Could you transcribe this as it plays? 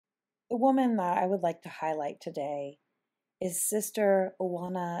The woman that I would like to highlight today is Sister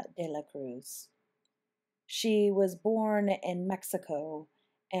Juana de la Cruz. She was born in Mexico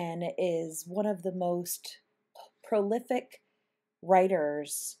and is one of the most prolific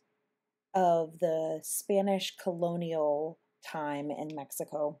writers of the Spanish colonial time in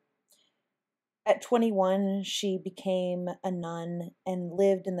Mexico. At 21, she became a nun and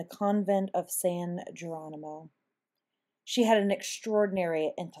lived in the convent of San Geronimo. She had an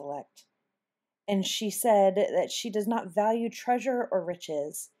extraordinary intellect, and she said that she does not value treasure or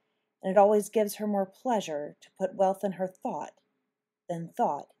riches, and it always gives her more pleasure to put wealth in her thought than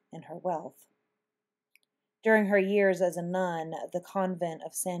thought in her wealth. During her years as a nun of the convent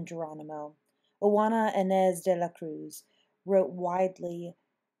of San Geronimo, Juana Inés de la Cruz wrote widely.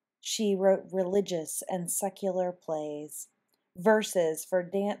 She wrote religious and secular plays, verses for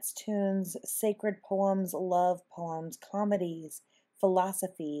dance tunes, sacred poems, love poems, comedies,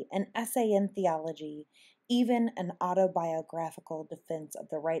 philosophy, an essay in theology, even an autobiographical defense of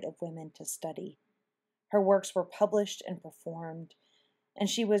the right of women to study. Her works were published and performed, and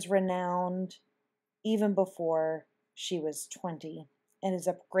she was renowned even before she was 20, and is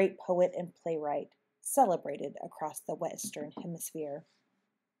a great poet and playwright, celebrated across the Western Hemisphere.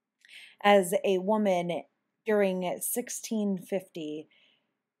 As a woman during 1650,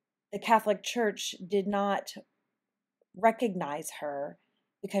 the Catholic Church did not recognize her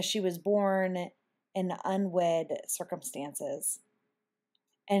because she was born in unwed circumstances.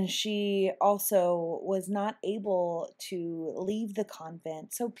 And she also was not able to leave the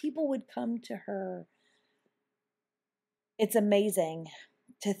convent, so people would come to her. It's amazing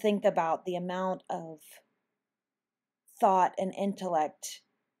to think about the amount of thought and intellect,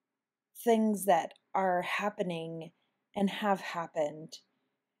 things that are happening and have happened,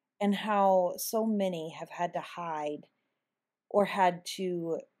 and how so many have had to hide or had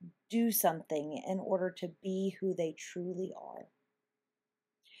to do something in order to be who they truly are.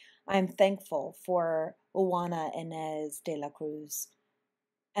 I'm thankful for Juana Inés de la Cruz,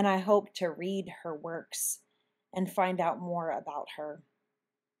 and I hope to read her works and find out more about her.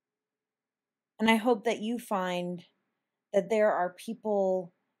 And I hope that you find that there are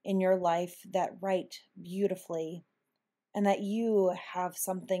people in your life that write beautifully, and that you have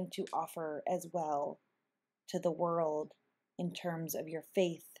something to offer as well to the world in terms of your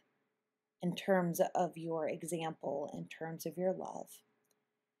faith, in terms of your example, in terms of your love.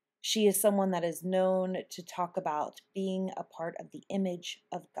 She is someone that is known to talk about being a part of the image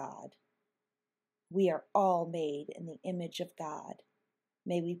of God. We are all made in the image of God.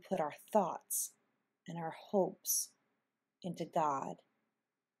 May we put our thoughts and our hopes into God.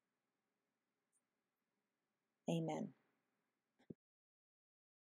 Amen.